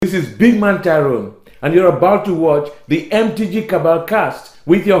This is Big Man Tyrone, and you're about to watch the MTG Cabal cast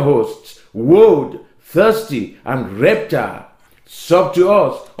with your hosts, Woad, Thirsty, and Reptar. Sub to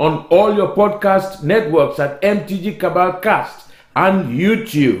us on all your podcast networks at MTG Cabal Cast and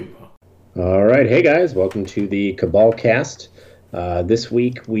YouTube. All right. Hey, guys. Welcome to the Cabal cast. This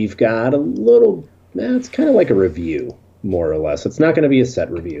week, we've got a little, it's kind of like a review, more or less. It's not going to be a set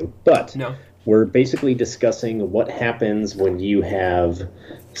review, but we're basically discussing what happens when you have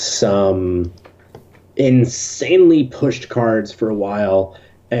some insanely pushed cards for a while,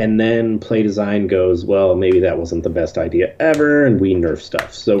 and then play design goes, well, maybe that wasn't the best idea ever, and we nerf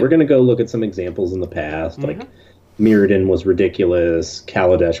stuff. So we're going to go look at some examples in the past, like Mirrodin was ridiculous,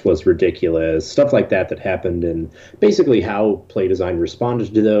 Kaladesh was ridiculous, stuff like that happened, and basically how play design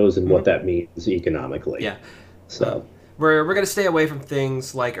responded to those and what that means economically. Yeah. So we're going to stay away from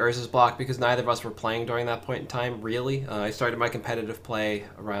things like Urza's Block because neither of us were playing during that point in time, really. I started my competitive play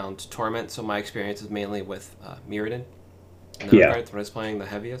around Torment, so my experience is mainly with Mirrodin. When I was playing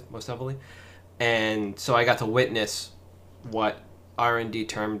the most heavily. And so I got to witness what R&D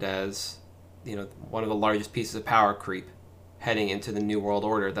termed as, one of the largest pieces of power creep heading into the New World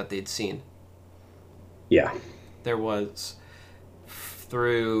Order that they'd seen. Yeah. There was,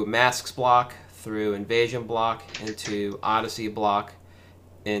 through Masks block, through Invasion block, into Odyssey block,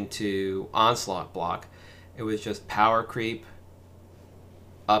 into Onslaught block, it was just power creep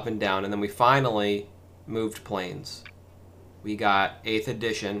up and down. And then we finally moved planes. We got 8th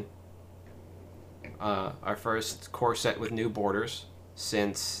edition, our first core set with new borders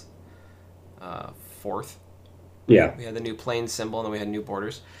since 4th. Yeah. We had the new plane symbol, and then we had new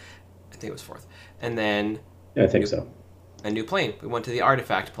borders. I think it was 4th. And then... I think so. A new plane. We went to the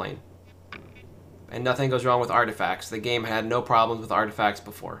artifact plane. And nothing goes wrong with artifacts. The game had no problems with artifacts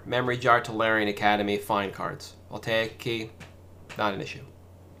before. Memory Jar, Tolarian Academy, fine cards. Voltaic Key, not an issue.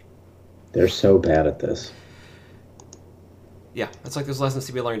 They're so bad at this. Yeah, it's like there's lessons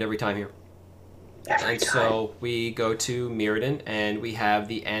to be learned every time here. Every time. So we go to Mirrodin, and we have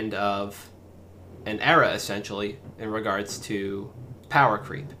the end of an era, essentially, in regards to power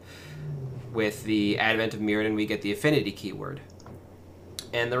creep. With the advent of Mirrodin, we get the Affinity keyword.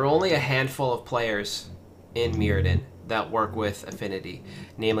 And there are only a handful of players in Mirrodin that work with Affinity,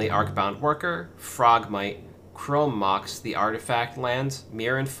 namely Arcbound Worker, Frogmite, Chrome Mox, the Artifact Lands,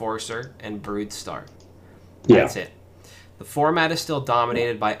 Mirror Enforcer, and Broodstar. That's it. The format is still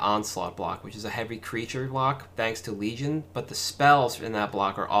dominated by Onslaught block, which is a heavy creature block thanks to Legion, but the spells in that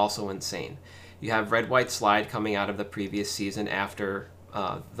block are also insane. You have Red-White Slide coming out of the previous season after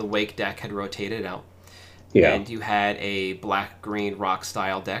the Wake deck had rotated out. Yeah. And you had a black-green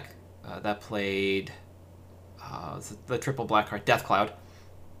rock-style deck that played the triple black card, Death Cloud,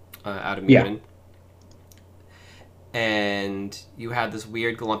 out of Mirrodin. And you had this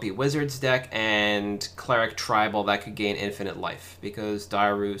weird Glumpy Wizards deck and Cleric Tribal that could gain infinite life because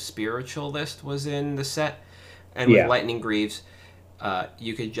Daru Spiritualist was in the set. And with Lightning Greaves,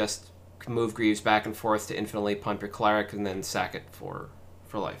 you could just move Greaves back and forth to infinitely pump your Cleric and then sack it for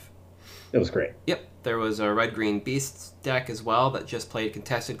life. It was great. Yep. There was a Red-Green Beasts deck as well that just played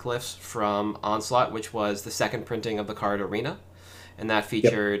Contested Cliffs from Onslaught, which was the second printing of the card Arena. And that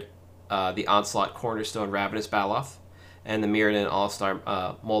featured the Onslaught Cornerstone Ravenous Baloth and the Mirrodin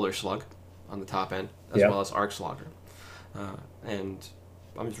All-Star Molder Slug on the top end, as well as Arc Slogger. And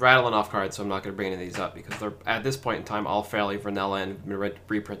I'm just rattling off cards, so I'm not going to bring any of these up because they're, at this point in time, all fairly vanilla and have been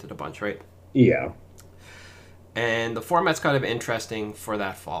reprinted a bunch, right? Yeah. And the format's kind of interesting for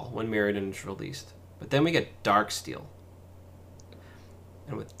that fall when Mirrodin is released. But then we get Darksteel.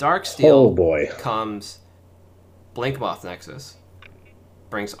 And with Darksteel comes Blinkmoth Nexus,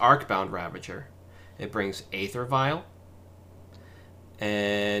 brings Arcbound Ravager, it brings Aether Vial,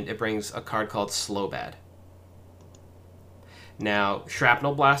 and it brings a card called Slowbad. Now,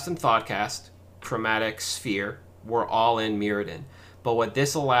 Shrapnel Blast and Thoughtcast, Chromatic Sphere were all in Mirrodin. But what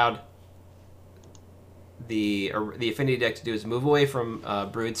this allowed the Affinity deck to do is move away from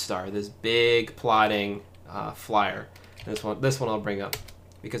Broodstar, this big plotting flyer. This one I'll bring up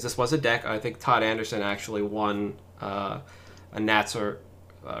because this was a deck. I think Todd Anderson actually won a Nats or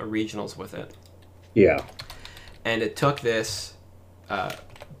regionals with it. Yeah. And it took this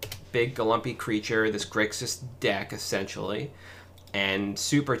big Glumpy creature, this Grixis deck essentially, and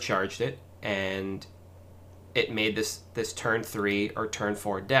supercharged it, and it made this turn 3 or turn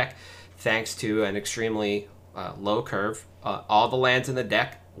 4 deck thanks to an extremely low curve. All the lands in the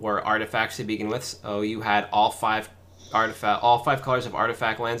deck were artifacts to begin with, so you had all five colors of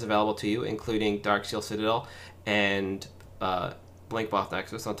artifact lands available to you, including Darksteel Citadel and Blinkmoth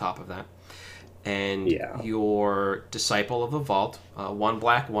Nexus on top of that. And your Disciple of the Vault, 1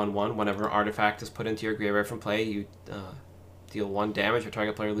 black, 1/1. Whenever an artifact is put into your graveyard from play, you deal 1 damage. Your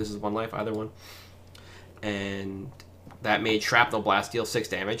target player loses 1 life, either one. And that made Shrapnel Blast deal 6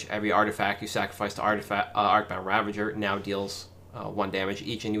 damage. Every artifact you sacrifice to Arcbound Ravager now deals 1 damage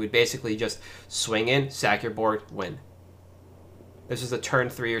each, and you would basically just swing in, sack your board, win. This is a turn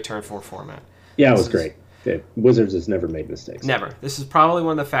 3 or turn 4 format. Yeah, it was great. Wizards has never made mistakes. Never. This is probably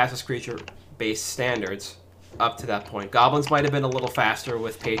one of the fastest creature-based standards up to that point. Goblins might have been a little faster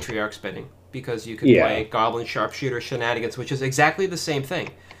with Patriarch Spinning, because you could play Goblin Sharpshooter Shenanigans, which is exactly the same thing.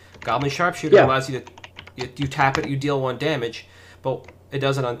 Goblin Sharpshooter allows you to... You tap it, you deal 1 damage, but it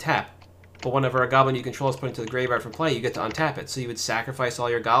doesn't untap. But whenever a goblin you control is put into the graveyard from play, you get to untap it. So you would sacrifice all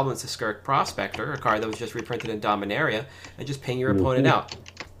your goblins to Skirk Prospector, a card that was just reprinted in Dominaria, and just ping your opponent out.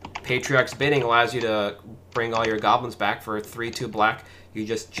 Patriarch's Bidding allows you to bring all your goblins back for 3/2 black. You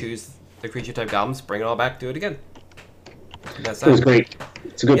just choose the creature type goblins, bring it all back, do it again. That's that. It was great.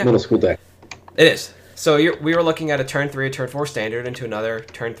 It's a good middle school deck. It is. So we were looking at a turn 3 or turn 4 standard into another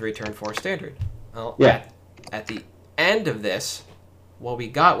turn 3, turn 4 standard. Well, at the end of this, what we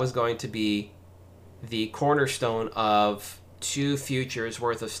got was going to be the cornerstone of 2 futures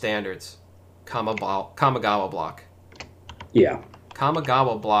worth of standards. Kamigawa Block. Yeah.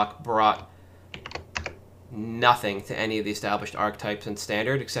 Kamigawa Block brought nothing to any of the established archetypes in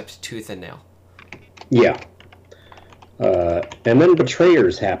Standard except Tooth and Nail. Yeah. And then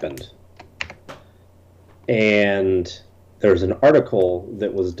Betrayers happened. And there's an article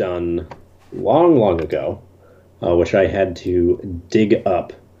that was done long ago, which I had to dig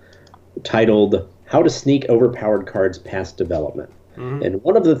up, titled How to Sneak Overpowered Cards Past Development. Mm-hmm. And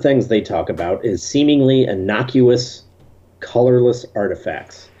one of the things they talk about is seemingly innocuous, colorless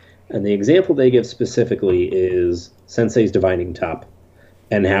artifacts. And the example they give specifically is Sensei's Divining Top,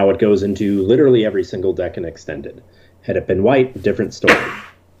 and how it goes into literally every single deck in Extended. Had it been white, different story.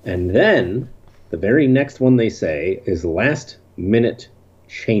 And then the very next one they say is Last Minute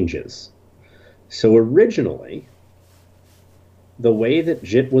Changes. So originally, the way that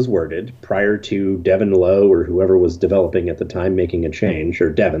JIT was worded prior to Devin Lowe or whoever was developing at the time making a change, or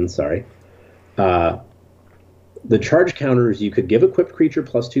Devin, sorry, the charge counters, you could give equipped creature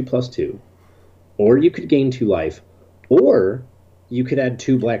 +2/+2, or you could gain 2 life, or you could add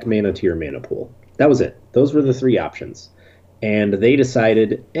 2 black mana to your mana pool. That was it. Those were the 3 options. And they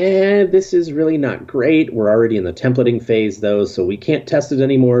decided, this is really not great. We're already in the templating phase, though, so we can't test it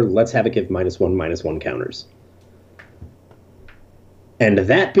anymore. Let's have it give -1/-1 counters. And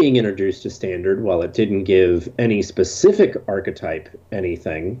that being introduced to Standard, while it didn't give any specific archetype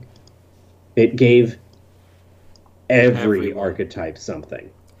anything, it gave every archetype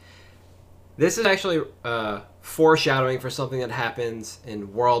something. This is actually foreshadowing for something that happens in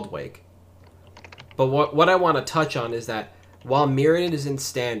Worldwake. But what I want to touch on is that while Mirrodin is in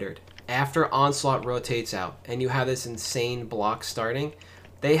Standard, after Onslaught rotates out, and you have this insane block starting,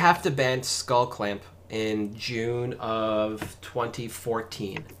 they have to ban Skullclamp in June of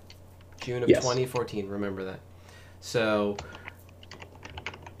 2014. June of 2014, remember that. So,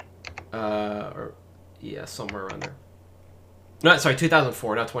 somewhere around there. No, sorry,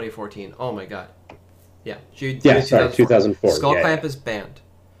 2004, not 2014. Oh my god. Yeah, June 2004. Skullclamp is banned.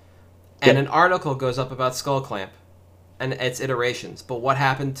 And an article goes up about Skullclamp and its iterations. But what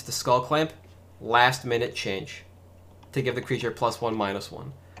happened to the Skullclamp? Last minute change to give the creature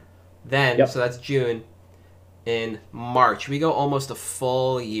 +1/-1. Then, so that's June. In March, we go almost a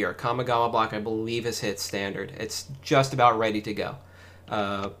full year. Kamigawa Block, I believe, has hit Standard. It's just about ready to go.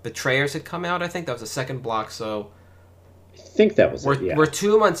 Betrayers had come out, I think. That was the second block, so... I think that was We're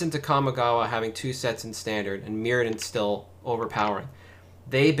 2 months into Kamigawa having 2 sets in Standard, and Mirrodin's still overpowering.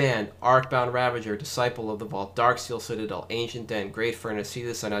 They banned Arcbound Ravager, Disciple of the Vault, Darksteel Citadel, Ancient Den, Great Furnace, See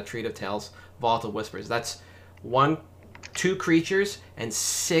the Sun Out, Treat of Tales, Vault of Whispers. That's 2 creatures and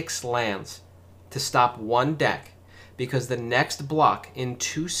 6 lands to stop one deck, because the next block in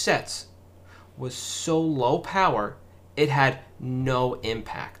 2 sets was so low power, it had no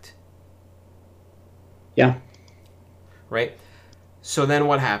impact. Yeah. Right? So then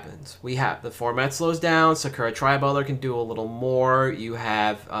what happens? We have the format slows down. Sakura Tribeller can do a little more. You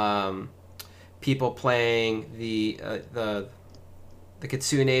have people playing the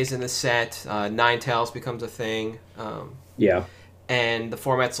Kitsunes in the set. Ninetales becomes a thing. And the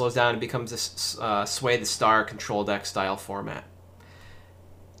format slows down and becomes a Sway the Star control deck style format.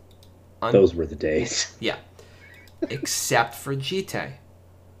 Those were the days. Yeah. Except for Jitte.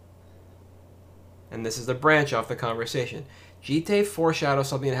 And this is the branch off the conversation. Jitte foreshadows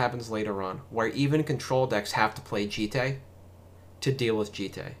something that happens later on, where even control decks have to play Jitte to deal with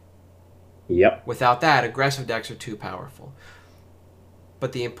Jitte. Yep. Without that, aggressive decks are too powerful.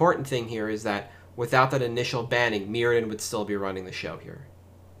 But the important thing here is that without that initial banning, Mirrodin would still be running the show here.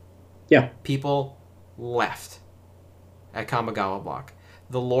 Yeah. People left at Kamigawa block.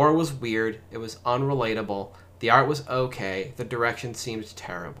 The lore was weird. It was unrelatable. The art was okay. The direction seemed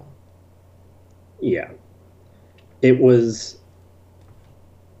terrible. Yeah. It was...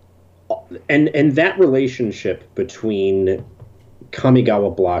 And that relationship between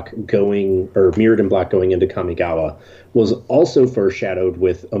Kamigawa block going, or Mirrodin block going into Kamigawa, was also foreshadowed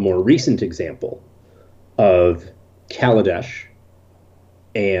with a more recent example of Kaladesh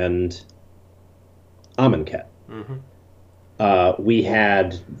and Amonkhet. Mm-hmm. We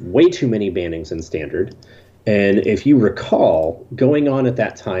had way too many bannings in Standard. And if you recall, going on at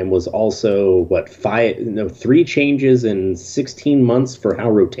that time was also, 3 changes in 16 months for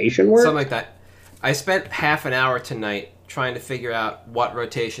how rotation worked? Something like that. I spent half an hour tonight trying to figure out what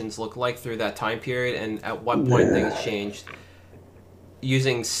rotations look like through that time period and at what point things changed.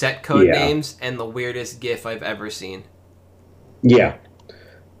 Using set code names and the weirdest GIF I've ever seen. Yeah.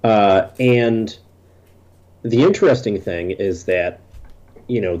 And the interesting thing is that,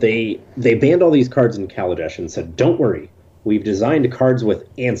 they banned all these cards in Kaladesh and said, don't worry, we've designed cards with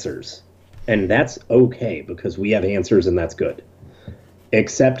answers. And that's okay, because we have answers and that's good.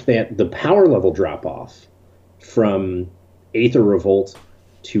 Except that the power level drop-off from Aether Revolt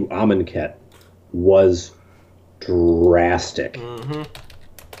to Amonkhet was drastic. Mm-hmm.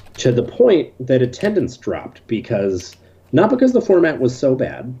 To the point that attendance dropped not because the format was so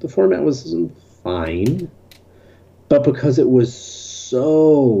bad, the format was fine, but because it was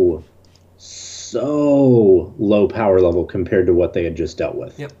so low power level compared to what they had just dealt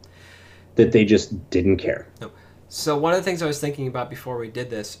with. Yep. That they just didn't care. No. So one of the things I was thinking about before we did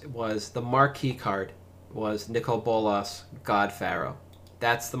this was the marquee card was Nicol Bolas, God Pharaoh.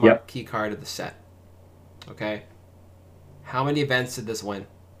 That's the marquee card of the set. Okay? How many events did this win?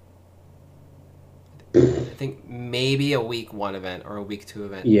 I think maybe a week 1 event or a week 2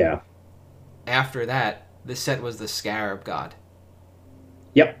 event. Yeah. After that, the set was the Scarab God.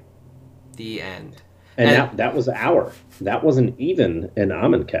 Yep. The end. And that was Hour. That wasn't even an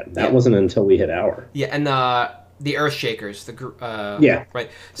Amonkhet. That wasn't until we hit Hour. Yeah, and the Earthshakers. Right.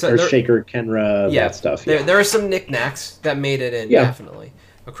 So Earthshaker, Kenra, that stuff. Yeah. There are some knickknacks that made it in, definitely,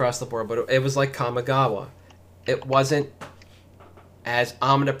 across the board. But it was like Kamigawa. It wasn't as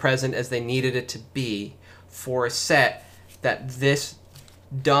omnipresent as they needed it to be for a set that this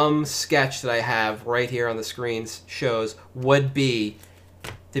dumb sketch that I have right here on the screens shows would be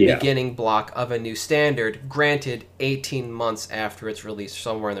the beginning block of a new standard, granted 18 months after its release,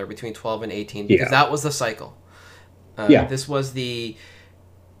 somewhere in there, between 12 and 18, because that was the cycle. This was the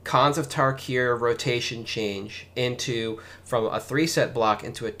Khans of Tarkir rotation change from a 3-set block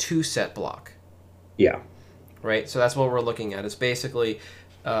into a 2-set block. Yeah. Right? So that's what we're looking at. It's basically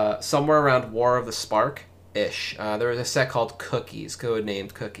somewhere around War of the Spark-ish. There was a set called Cookies,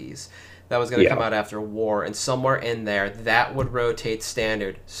 codenamed Cookies, that was going to come out after War, and somewhere in there, that would rotate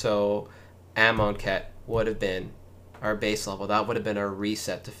Standard. So Amonkhet would have been our base level. That would have been our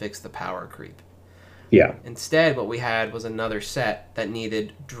reset to fix the power creep. Yeah. Instead, what we had was another set that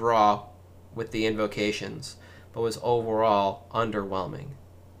needed draw with the invocations, but was overall underwhelming.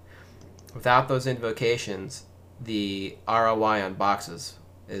 Without those invocations, the ROI on boxes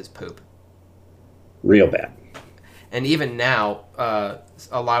is poop. Real bad. And even now,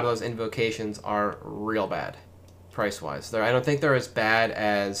 a lot of those invocations are real bad, price-wise. I don't think they're as bad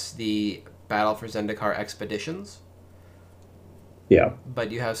as the Battle for Zendikar Expeditions. Yeah.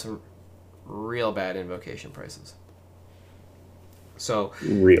 But you have some real bad invocation prices. So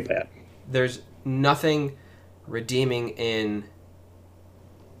real bad. There's nothing redeeming in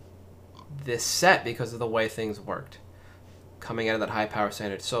this set because of the way things worked coming out of that high power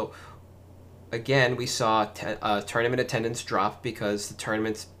standard. So again, we saw tournament attendance drop because the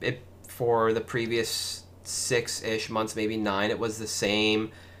tournaments for the previous 6-ish months, maybe 9, it was the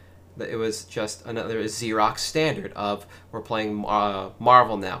same. It was just another Xerox standard of we're playing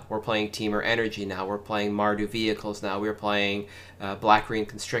Marvel now, we're playing Teamer Energy now, we're playing Mardu Vehicles now, we're playing Black Green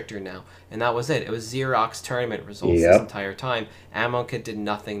Constrictor now, and that was it. It was Xerox tournament results this entire time. Amonkhet did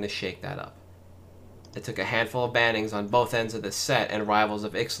nothing to shake that up. It took a handful of bannings on both ends of the set and Rivals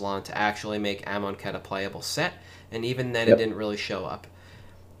of Ixalan to actually make Amonkhet a playable set, and even then it didn't really show up.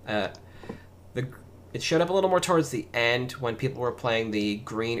 It showed up a little more towards the end when people were playing the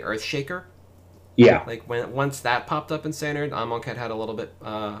Green Earthshaker. Yeah. Like once that popped up in Standard, Amonkhet had a little bit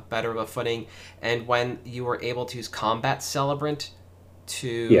better of a footing, and when you were able to use Combat Celebrant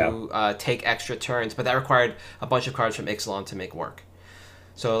to take extra turns, but that required a bunch of cards from Ixalan to make work.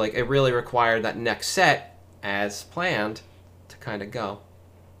 So like it really required that next set as planned to kind of go.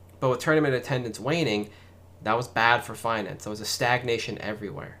 But with tournament attendance waning, that was bad for finance. There was a stagnation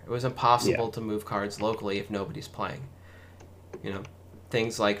everywhere. It was impossible to move cards locally if nobody's playing. You know,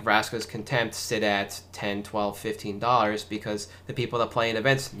 things like Vraska's Contempt sit at $10, $12, $15 because the people that play in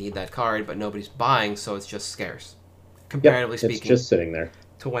events need that card, but nobody's buying, so it's just scarce. Comparatively speaking, it's just sitting there.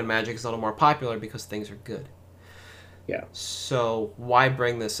 To when Magic is a little more popular because things are good. Yeah. So why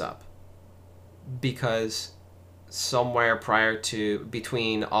bring this up? Because somewhere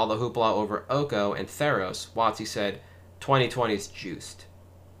between all the hoopla over Oko and Theros, WotC said 2020 is juiced.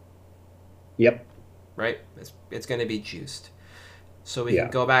 Yep. Right? It's going to be juiced. So we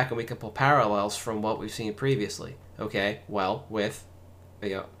can go back and we can pull parallels from what we've seen previously. Okay, well, with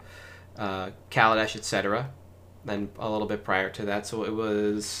Kaladesh, etc., then a little bit prior to that. So it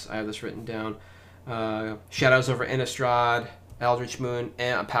was, I have this written down, Shadows over Innistrad, Eldritch Moon,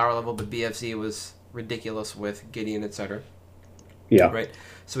 and a power level, but BFZ was ridiculous with Gideon, etc. Yeah. Right?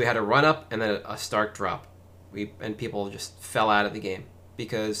 So we had a run-up and then a stark drop. And people just fell out of the game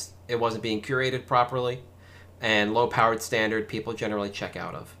because it wasn't being curated properly, and low-powered standard people generally check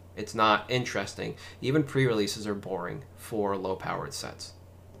out of. It's not interesting. Even pre-releases are boring for low-powered sets.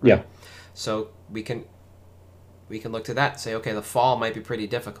 Right? Yeah. So we can look to that and say, okay, the fall might be pretty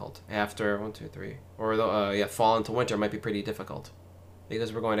difficult after 1, 2, 3, or fall into winter might be pretty difficult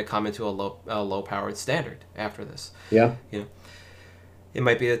because we're going to come into a low-powered standard after this. Yeah. You know, it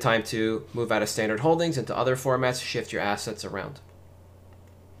might be the time to move out of standard holdings into other formats, shift your assets around.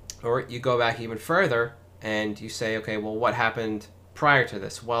 Or you go back even further and you say, okay, well, what happened prior to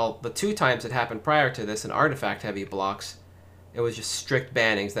this? Well, the 2 times it happened prior to this in artifact-heavy blocks, it was just strict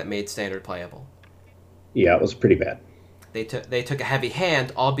bannings that made standard playable. Yeah, it was pretty bad. They took a heavy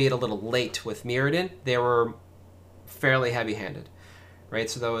hand, albeit a little late with Mirrodin. They were fairly heavy-handed, right?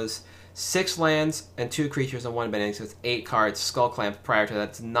 So there was 6 lands and 2 creatures and 1 banning, so it's 8 cards. Skull Clamp prior to that,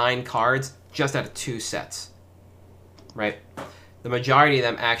 it's 9 cards just out of 2 sets, right? The majority of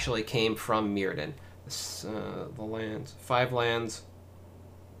them actually came from Mirrodin. The lands, 5 lands,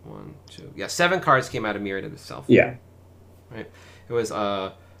 1, 2, 7 cards came out of Mirrodin itself. Yeah. Right? It was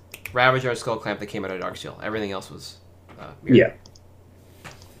Ravager and Skull Clamp that came out of Darksteel. Everything else was Mirrodin. Yeah.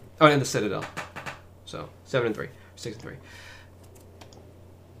 Oh, and the Citadel. So 7 and 3, 6 and 3.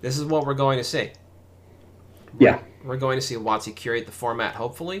 This is what we're going to see. We're going to see WotC curate the format,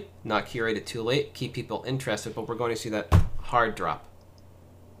 hopefully. Not curate it too late. Keep people interested, but we're going to see that hard drop.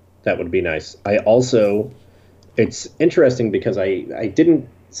 That would be nice. It's interesting because I didn't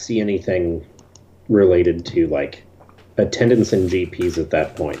see anything related to, like, attendance and GPs at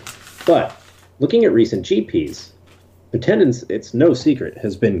that point. But looking at recent GPs, attendance, it's no secret,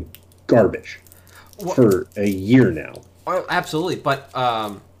 has been garbage for a year now. Well, absolutely, but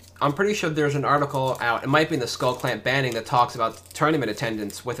I'm pretty sure there's an article out, it might be in the Skull Clamp banning, that talks about tournament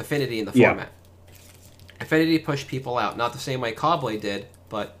attendance with Affinity in the format. Affinity pushed people out, not the same way Caw-Blade did,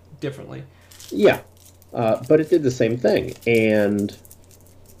 but differently. Yeah, but it did the same thing, and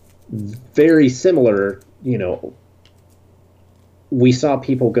very similar, we saw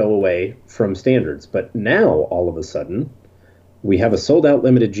people go away from standards, but now, all of a sudden, we have a sold-out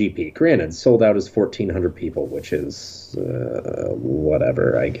limited GP. Granted, sold out is 1,400 people, which is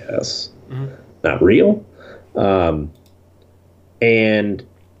whatever, I guess. Mm-hmm. Not real. And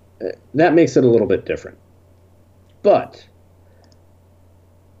that makes it a little bit different. But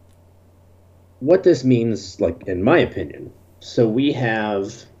what this means, like, in my opinion, so we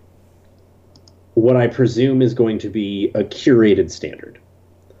have what I presume is going to be a curated standard.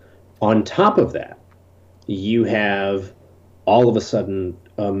 On top of that, you have all of a sudden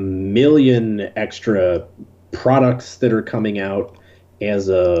 1 million extra products that are coming out. As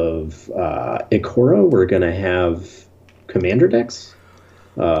of Ikora, we're going to have Commander decks,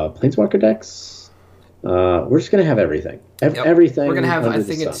 Planeswalker decks. We're just going to have everything. Everything. We're going to have, I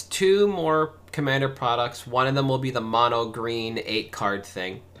think it's 2 more Commander products. One of them will be the mono green 8-card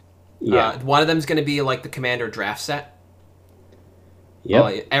thing. Yeah. One of them is going to be like the Commander draft set.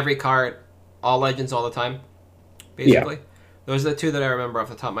 Yep. Every card, all legends all the time, basically. Yeah. Those are the 2 that I remember off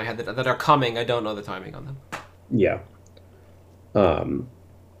the top of my head that are coming. I don't know the timing on them. Yeah.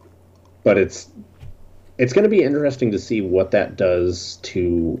 But it's going to be interesting to see what that does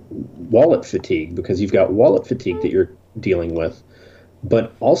to wallet fatigue, because you've got wallet fatigue that you're dealing with,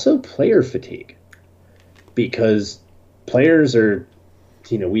 but also player fatigue, because players are,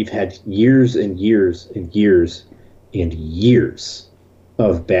 we've had years and years and years and years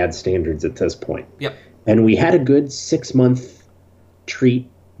of bad standards at this point. Yep. And we had a good 6-month treat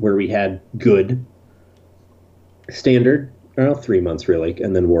where we had good standard, well, 3 months really,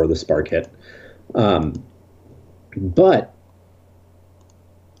 and then War of the Spark hit. But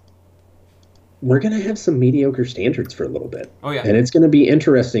we're going to have some mediocre standards for a little bit. Oh, yeah. And it's going to be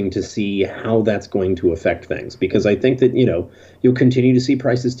interesting to see how that's going to affect things, because I think that, you'll continue to see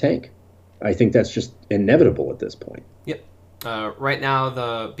prices tank. I think that's just inevitable at this point. Yep. Right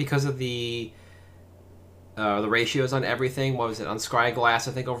now, because of the ratios on everything, what was it, on Scryglass,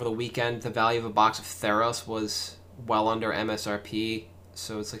 I think over the weekend, the value of a box of Theros was well under MSRP,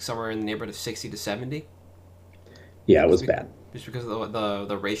 so it's like somewhere in the neighborhood of 60 to 70. Yeah, it was bad. Just because of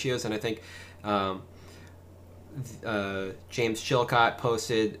the ratios, and I think James Chilcott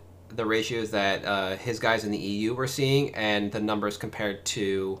posted the ratios that his guys in the EU were seeing, and the numbers compared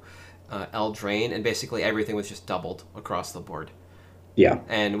to Eldraine, and basically everything was just doubled across the board. Yeah.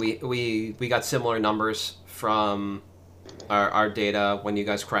 And we got similar numbers from our data when you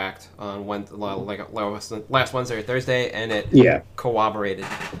guys cracked on last Wednesday or Thursday, and it corroborated.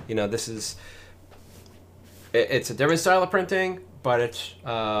 It's a different style of printing, but it's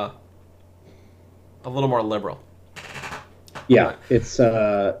a little more liberal. Yeah,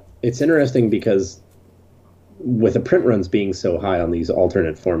 it's interesting because with the print runs being so high on these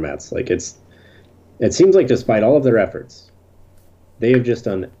alternate formats, like it seems like despite all of their efforts, they have just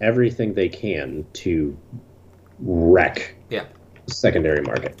done everything they can to wreck the secondary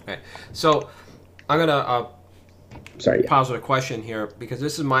market. Okay. So I'm gonna pause with a question here, because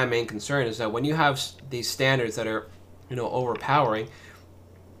this is my main concern, is that when you have these standards that are overpowering,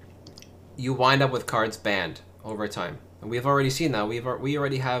 you wind up with cards banned over time, and we've already seen that. We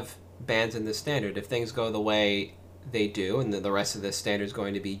already have bans in this standard. If things go the way they do, and the rest of this standard is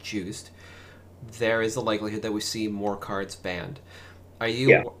going to be juiced, there is the likelihood that we see more cards banned.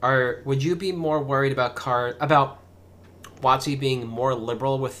 Would you be more worried about WotC being more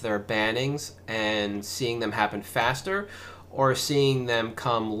liberal with their bannings and seeing them happen faster, or seeing them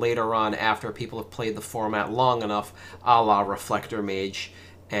come later on after people have played the format long enough, a la Reflector Mage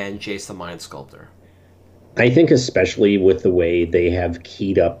and Jace the Mind Sculptor? I think especially with the way they have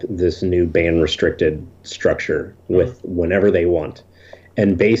keyed up this new ban-restricted structure with whenever they want,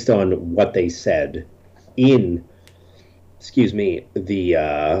 and based on what they said in, the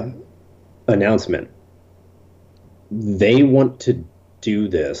announcement, they want to do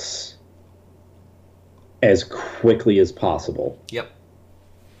this as quickly as possible. Yep.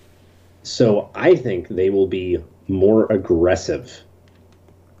 So I think they will be more aggressive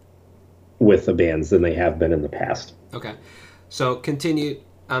with the bans than they have been in the past. Okay. So continue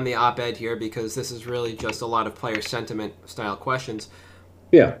on the op-ed here, because this is really just a lot of player sentiment style questions.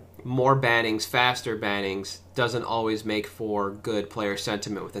 Yeah. More bannings, faster bannings doesn't always make for good player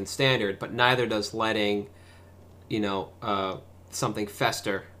sentiment within Standard, but neither does letting something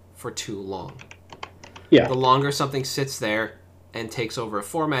fester for too long. Yeah. The longer something sits there and takes over a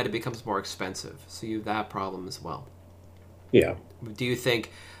format, it becomes more expensive. So you have that problem as well. Yeah. Do you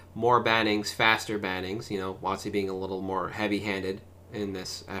think more bannings, faster bannings, WotC being a little more heavy-handed in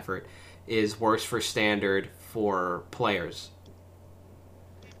this effort, is worse for Standard for players?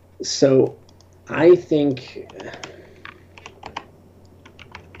 So I think,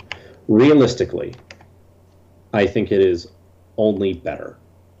 realistically, I think it is only better.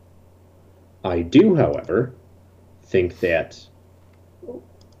 I do, however, think that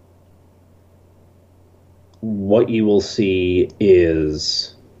what you will see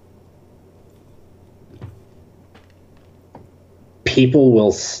is people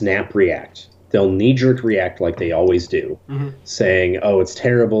will snap react. They'll knee-jerk react like they always do, saying, oh, it's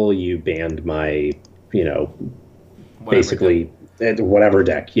terrible, you banned my, basically, whatever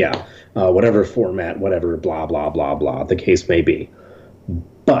deck, whatever format, whatever, blah, blah, blah, blah, the case may be.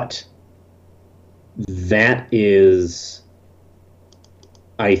 But that is,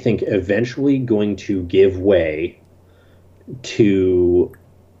 I think, eventually going to give way to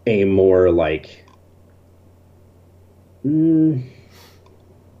a more,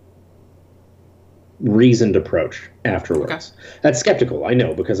 reasoned approach afterwards. Okay. That's skeptical, I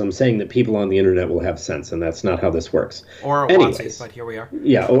know, because I'm saying that people on the internet will have sense, and that's not how this works. Or at WotC, but here we are.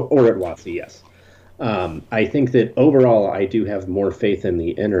 Yeah, or at WotC, yes. I think that overall I do have more faith in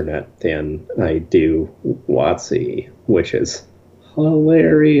the internet than I do WotC, which is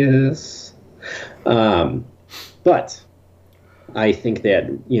hilarious. But I think that,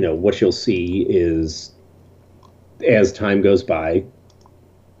 what you'll see is, as time goes by,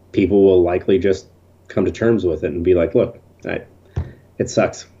 people will likely just come to terms with it and be like, look, it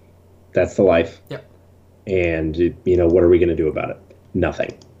sucks. That's the life. Yep. And, what are we going to do about it?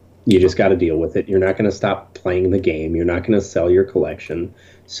 Nothing. You just got to deal with it. You're not going to stop playing the game. You're not going to sell your collection.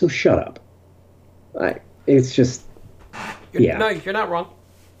 So shut up. It's just, No, you're not wrong.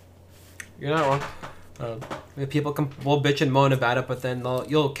 You're not wrong. People will bitch and moan about it, but then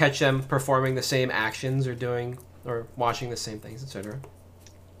you'll catch them performing the same actions or watching the same things, etc.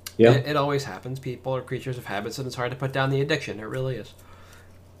 Yeah. It always happens. People are creatures of habits, and it's hard to put down the addiction. It really is.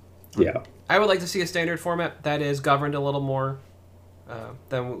 Yeah. I would like to see a standard format that is governed a little more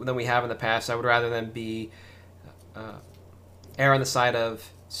than we have in the past. I would rather than be err on the side of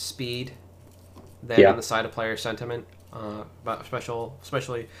speed than on the side of player sentiment, but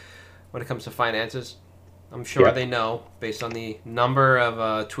especially when it comes to finances. I'm sure they know, based on the number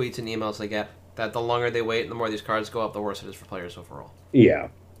of tweets and emails they get, that the longer they wait and the more these cards go up, the worse it is for players overall. Yeah.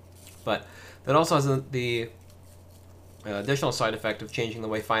 But that also has the additional side effect of changing the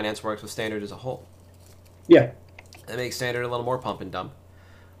way finance works with Standard as a whole. Yeah. It makes Standard a little more pump and dump.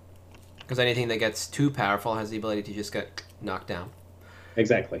 Because anything that gets too powerful has the ability to just get knocked down.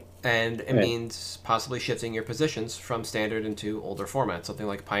 Exactly. And it means possibly shifting your positions from Standard into older formats, something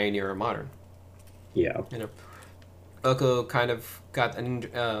like Pioneer or Modern. Yeah. Oko kind of got an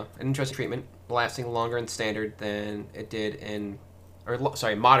interesting treatment, lasting longer in Standard than it did in...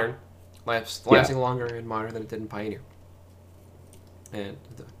 Modern. Lasting longer in Modern than it did in Pioneer. And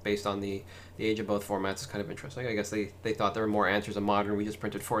based on the age of both formats, it's kind of interesting. I guess they thought there were more answers in Modern. We just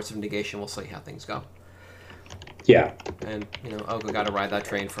printed Force of Negation. We'll see how things go. Yeah. And, Oko got to ride that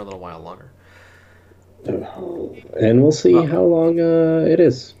train for a little while longer. And we'll see how long it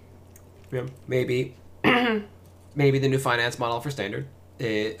is. Yeah, maybe the new finance model for Standard,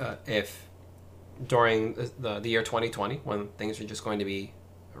 if during the year 2020, when things are just going to be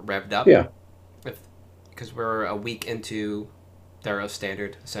revved up, because we're a week into Theros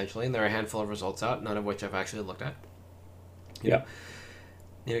Standard, essentially, and there are a handful of results out, none of which I've actually looked at.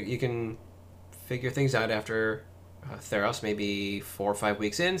 You can figure things out after Theros, maybe 4 or 5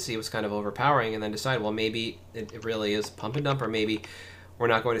 weeks in, see what's kind of overpowering, and then decide, well, maybe it really is pump and dump, or maybe we're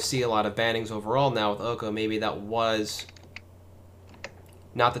not going to see a lot of bannings overall now with Oko. Maybe that was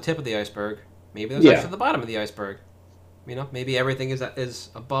not the tip of the iceberg. Maybe that's actually the bottom of the iceberg. Maybe everything is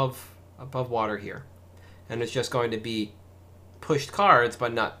above water here, and it's just going to be pushed cards,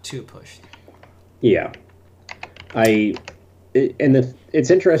 but not too pushed. Yeah, it's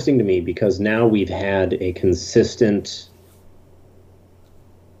interesting to me because now we've had a consistent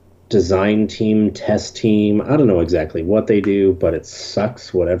design team, test team. I don't know exactly what they do, but it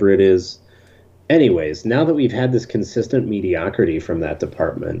sucks, whatever it is. Anyways, now that we've had this consistent mediocrity from that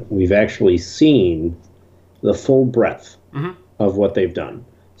department, we've actually seen the full breadth of what they've done,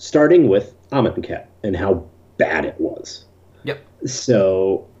 starting with Amonkhet and how bad it was. Yep.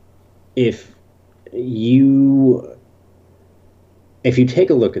 So if you take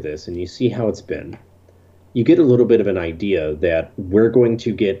a look at this and you see how it's been, you get a little bit of an idea that we're going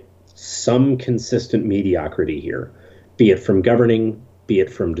to get some consistent mediocrity here, be it from governing, be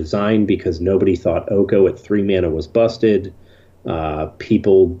it from design, because nobody thought Oko at 3 mana was busted.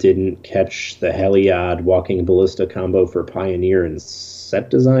 People didn't catch the Heliod Walking Ballista combo for Pioneer and set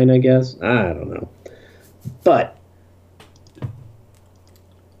design, I guess. I don't know. But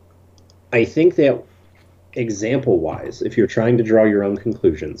I think that example-wise, if you're trying to draw your own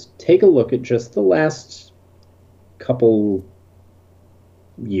conclusions, take a look at just the last couple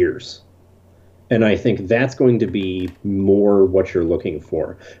years. And I think that's going to be more what you're looking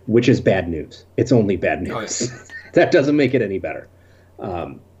for, which is bad news. It's only bad news. Oh, yeah. That doesn't make it any better.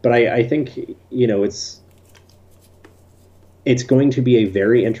 But I think, it's going to be a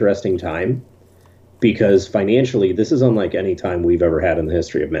very interesting time because financially, this is unlike any time we've ever had in the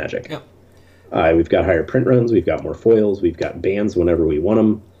history of Magic. Yeah. We've got higher print runs, we've got more foils, we've got bans whenever we want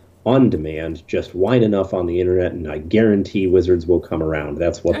them, on demand. Just whine enough on the internet, and I guarantee Wizards will come around.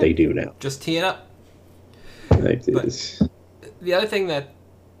 That's what they do now. Just tee it up. But the other thing that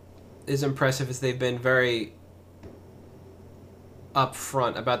is impressive is they've been very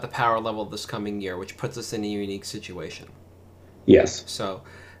upfront about the power level this coming year, which puts us in a unique situation. Yes. So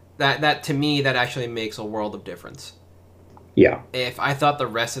that to me, that actually makes a world of difference. Yeah. If I thought the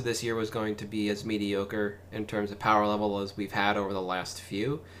rest of this year was going to be as mediocre in terms of power level as we've had over the last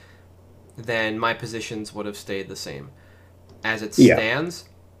few, then my positions would have stayed the same. As it stands,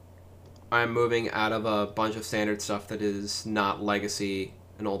 I'm moving out of a bunch of standard stuff that is not legacy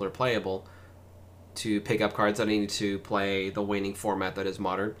and older playable to pick up cards that I need to play the waning format that is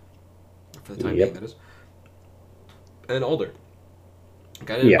modern, for the time being, that is, and older.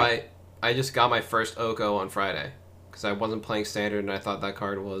 I just got my first Oko on Friday because I wasn't playing standard and I thought that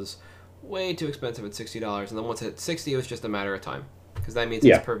card was way too expensive at $60, and then once it hit 60, it was just a matter of time because that means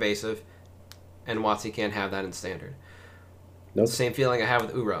it's pervasive, and WotC can't have that in standard. Nope. Same feeling I have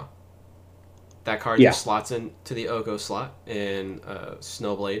with Uro. That card just slots into the Oko slot in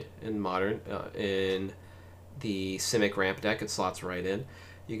Snowblade in Modern. In the Simic ramp deck, it slots right in.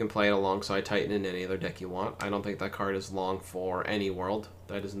 You can play it alongside Titan in any other deck you want. I don't think that card is long for any world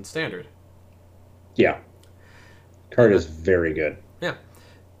that is in Standard. Yeah. Card is very good. Yeah.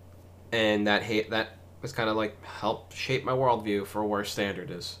 And that was kind of like helped shape my worldview for where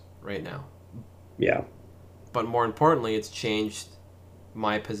Standard is right now. Yeah. But more importantly, it's changed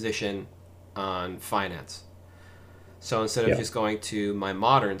my position on finance. So instead of just going to my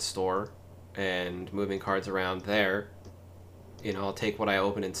Modern store and moving cards around there, I'll take what I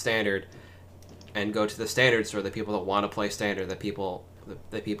open in Standard and go to the Standard store, the people that want to play Standard, that people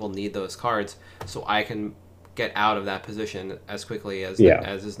need those cards, so I can get out of that position as quickly as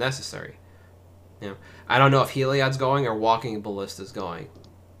is necessary. I don't know if Heliod's going or Walking Ballista's going,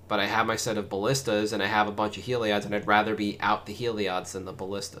 but I have my set of Ballistas and I have a bunch of Heliods, and I'd rather be out the Heliods than the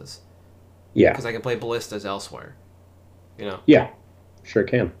Ballistas. Yeah. Because I can play Ballistas elsewhere. Yeah, sure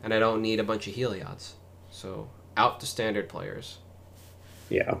can. And I don't need a bunch of Heliods. So, out to Standard players.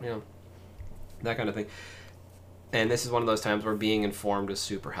 Yeah. That kind of thing. And this is one of those times where being informed is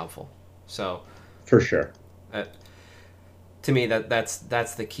super helpful. So, for sure. To me, that's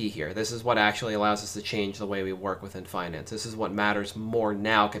the key here. This is what actually allows us to change the way we work within finance. This is what matters more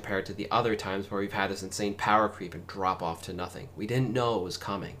now compared to the other times where we've had this insane power creep and drop off to nothing. We didn't know it was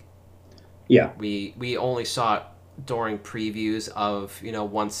coming. Yeah. We only saw it during previews of,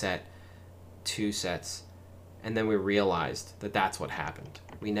 one set, two sets, and then we realized that that's what happened.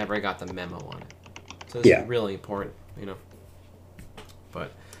 We never got the memo on it. So this is really important,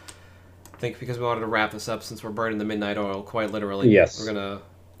 But I think because we wanted to wrap this up, since we're burning the midnight oil, quite literally, we're going to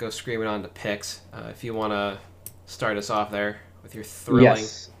go screaming on to picks. If you want to start us off there with your thrilling...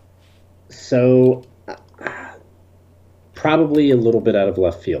 Yes. So, probably a little bit out of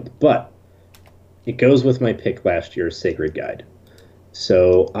left field, but it goes with my pick last year's Sacred Guide.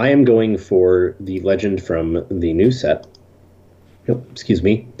 So I am going for the legend from the new set.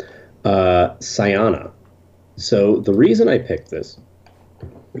 Sayana. So the reason I picked this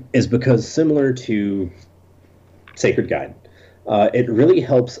is because, similar to Sacred Guide, it really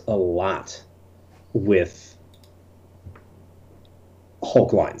helps a lot with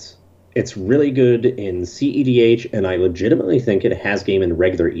Hulk lines. It's really good in CEDH, and I legitimately think it has game in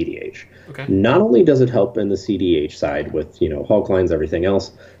regular EDH. Okay. Not only does it help in the CDH side with, Hulk lines, everything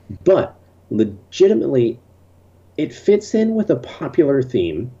else, but legitimately it fits in with a popular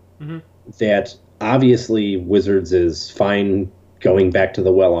theme that obviously Wizards is fine going back to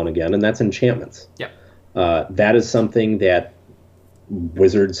the well on again, and that's enchantments. Yeah. That is something that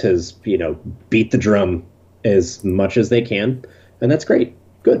Wizards has, beat the drum as much as they can, and that's great.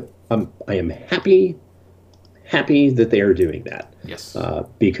 Good. I am happy that they are doing that. Yes.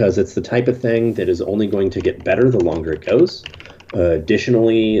 Because it's the type of thing that is only going to get better the longer it goes.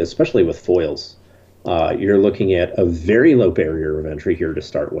 Additionally, especially with foils, you're looking at a very low barrier of entry here to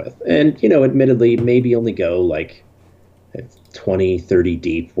start with. And, admittedly, maybe only go like 20, 30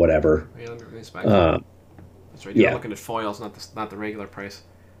 deep, whatever. That's right. You're looking at foils, not the regular price.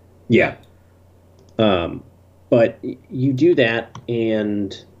 Yeah. But you do that,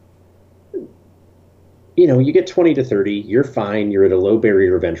 and you get 20 to 30, you're fine, you're at a low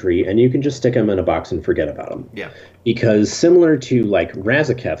barrier of entry, and you can just stick them in a box and forget about them. Yeah. Because similar to like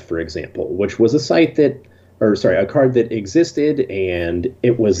Razaketh, for example, which was a card that existed, and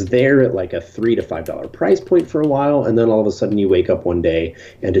it was there at like a $3 to $5 price point for a while, and then all of a sudden you wake up one day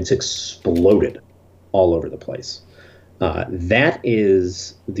and it's exploded all over the place. That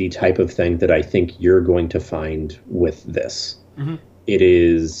is the type of thing that I think you're going to find with this. Mm-hmm. It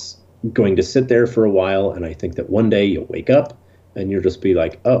is going to sit there for a while, and I think that one day you'll wake up and you'll just be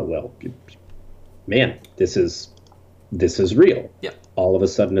like, oh, well, man, this is real. Yeah. All of a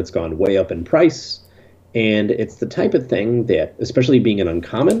sudden it's gone way up in price, and it's the type of thing that, especially being an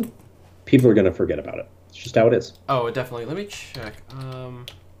uncommon, people are going to forget about it. It's just how it is. Oh, definitely. Let me check.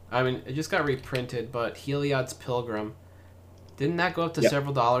 It just got reprinted, but Heliod's Pilgrim, didn't that go up to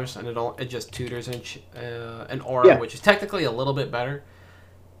several dollars, and it just tutors an aura, which is technically a little bit better?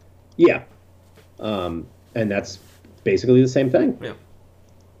 Yeah. And that's basically the same thing.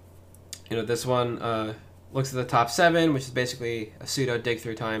 Yeah. This one looks at the top 7, which is basically a pseudo dig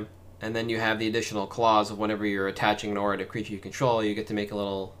through time, and then you have the additional clause of whenever you're attaching an aura to a creature you control, you get to make a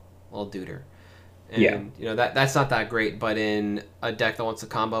little deuter. And, that's not that great, but in a deck that wants to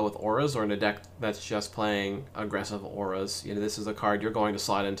combo with auras, or in a deck that's just playing aggressive auras, this is a card you're going to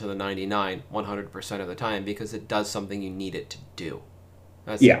slot into the 99 100% of the time, because it does something you need it to do.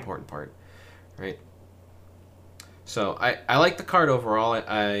 That's the important part, right? So I like the card overall.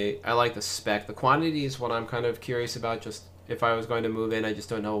 I like the spec. The quantity is what I'm kind of curious about. Just if I was going to move in, I just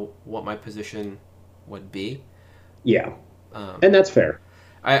don't know what my position would be. Yeah, and that's fair.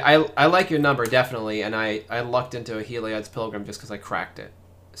 I like your number, definitely, and I lucked into a Heliod's Pilgrim just because I cracked it.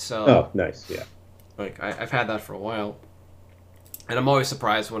 So oh, nice, yeah. Like I've had that for a while, and I'm always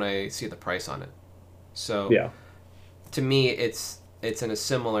surprised when I see the price on it. So yeah, to me, it's in a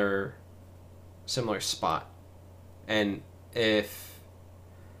similar spot, and if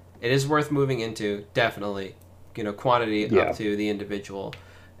it is worth moving into, definitely, quantity up to the individual,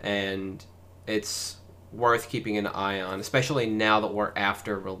 and it's worth keeping an eye on, especially now that we're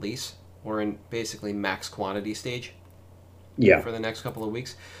after release. We're in basically max quantity stage. Yeah. For the next couple of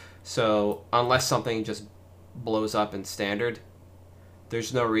weeks. So unless something just blows up in standard,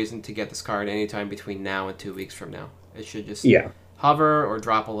 there's no reason to get this card anytime between now and 2 weeks from now. It should just hover or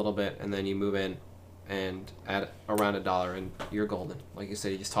drop a little bit, and then you move in and add around $1, and you're golden. Like you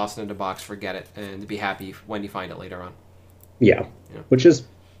said, you just toss it into a box, forget it, and be happy when you find it later on. Yeah, which is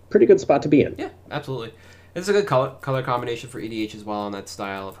pretty good spot to be in. Yeah, absolutely. It's a good color combination for EDH as well on that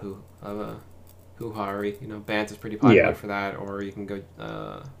style of Huhari. Bant is pretty popular for that, or you can go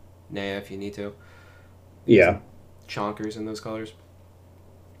Naya if you need to. Yeah. Chonkers in those colors.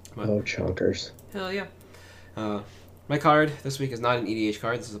 But, chonkers. Hell yeah. My card this week is not an EDH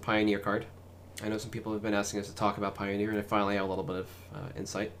card. This is a Pioneer card. I know some people have been asking us to talk about Pioneer, and I finally have a little bit of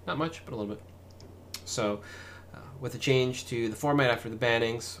insight. Not much, but a little bit. So, with the change to the format after the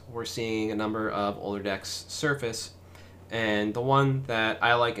bannings, we're seeing a number of older decks surface, and the one that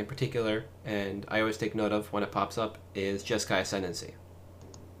I like in particular, and I always take note of when it pops up, is Jeskai Ascendancy,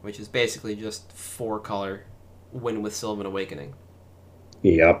 which is basically just 4-color Win with Sylvan Awakening.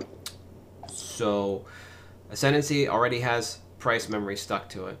 Yep. So, Ascendancy already has price memory stuck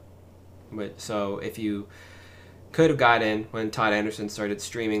to it. So, if you could have got in when Todd Anderson started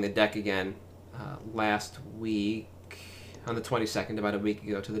streaming the deck again last week, on the 22nd, about a week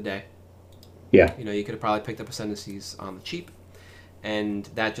ago to the day. Yeah. You could have probably picked up Ascendancies on the cheap, and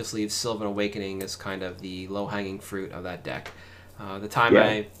that just leaves Sylvan Awakening as kind of the low-hanging fruit of that deck. The time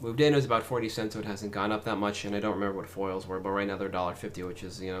I moved in, it was about 40 cents, so it hasn't gone up that much, and I don't remember what foils were, but right now they're $1.50, which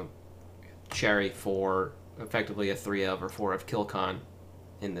is, cherry for effectively a 3 of or 4 of Kilcon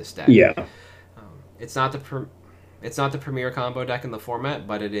in this deck. Yeah. It's not the premier combo deck in the format,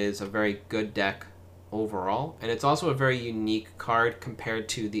 but it is a very good deck overall, and it's also a very unique card compared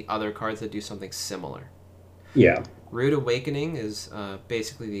to the other cards that do something similar. Yeah. Rude Awakening is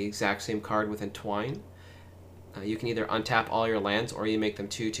basically the exact same card with Entwine. You can either untap all your lands or you make them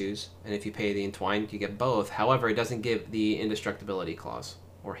 2/2s, and if you pay the Entwine, you get both. However, it doesn't give the Indestructibility clause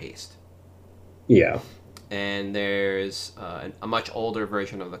or haste. Yeah. And there's a much older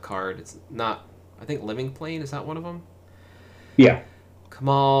version of the card. It's not, I think Living Plane, is that one of them? Yeah.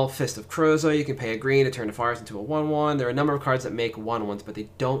 Kamal, Fist of Kroza, you can pay a green to turn the Fires into a 1/1. There are a number of cards that make 1/1s, but they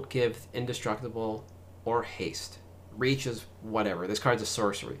don't give Indestructible or haste. Reach is whatever. This card's a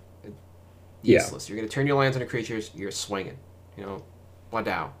sorcery. Useless. You're going to turn your lands into creatures, you're swinging.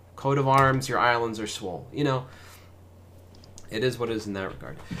 Wadao. Coat of Arms, your islands are swole. It is what it is in that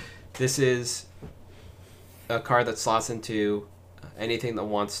regard. This is a card that slots into anything that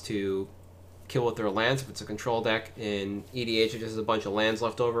wants to kill with their lands. If it's a control deck in EDH, it just has a bunch of lands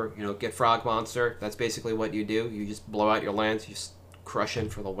left over. Get Frog Monster. That's basically what you do. You just blow out your lands. You just crush in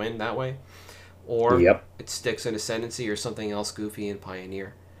for the win that way. Or it sticks in Ascendancy or something else goofy in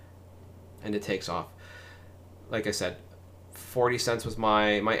Pioneer, and it takes off. Like I said, 40 cents was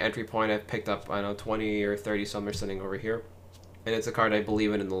my entry point. I've picked up, 20 or 30 some are sitting over here, and it's a card I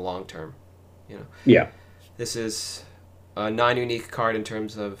believe in the long term. Yeah. This is a non-unique card in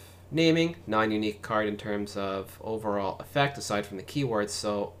terms of naming, non-unique card in terms of overall effect, aside from the keywords.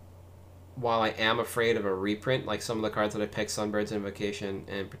 So while I am afraid of a reprint, like some of the cards that I picked, Sunbird's Invocation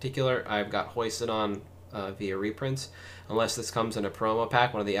in particular, I've got hoisted on via reprints. Unless this comes in a promo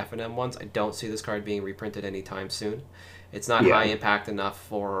pack, one of the F&M ones, I don't see this card being reprinted anytime soon. It's not high impact enough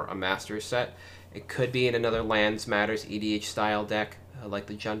for a Masters set. It could be in another Lands Matters EDH style deck, like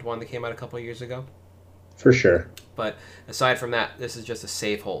the Jund one that came out a couple of years ago. For sure. But aside from that, this is just a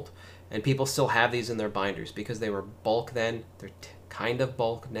safe hold. And people still have these in their binders because they were bulk then. They're kind of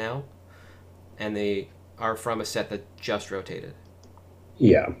bulk now. And they are from a set that just rotated.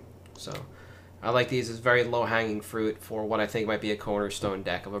 Yeah. So I like these as very low-hanging fruit for what I think might be a cornerstone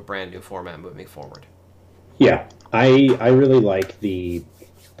deck of a brand new format moving forward. Yeah. I really like the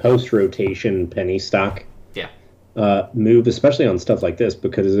post-rotation penny stock move, especially on stuff like this,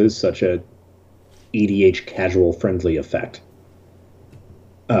 because it is such a EDH casual friendly effect.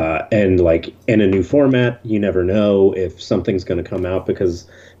 And like in a new format, you never know if something's going to come out because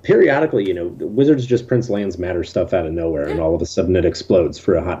periodically, Wizards just prints lands matter stuff out of nowhere, and all of a sudden it explodes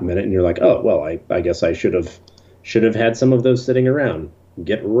for a hot minute, and you're like, oh well, I guess I should have had some of those sitting around.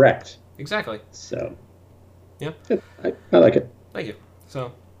 Get wrecked. Exactly. So, yeah, I like it. Thank you.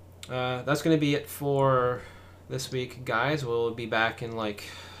 So, that's going to be it for this week, guys. We'll be back in like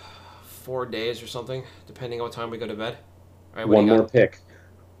 4 days or something, depending on what time we go to bed. All right, one more pick.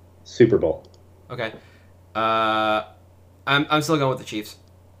 Super Bowl. Okay. I'm still going with the Chiefs.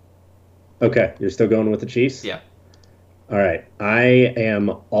 Okay, you're still going with the Chiefs? Yeah. All right. I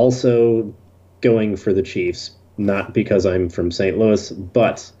am also going for the Chiefs, not because I'm from St. Louis,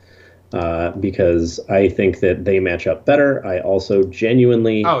 but because I think that they match up better. I also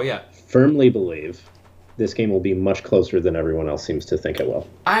genuinely firmly believe this game will be much closer than everyone else seems to think it will.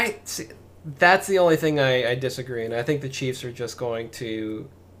 I see. That's the only thing I disagree in. I think the Chiefs are just going to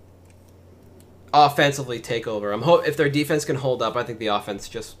offensively take over. If their defense can hold up, I think the offense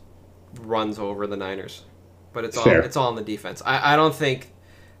just runs over the Niners. But it's all on the defense. I don't think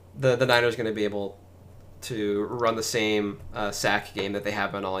the Niners are going to be able to run the same sack game that they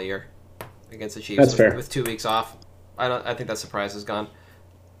have been all year against the Chiefs. That's fair. With 2 weeks off. I think that surprise is gone.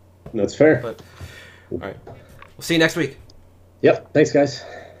 That's fair. But all right. We'll see you next week. Yep. Thanks, guys.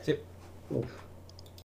 See you.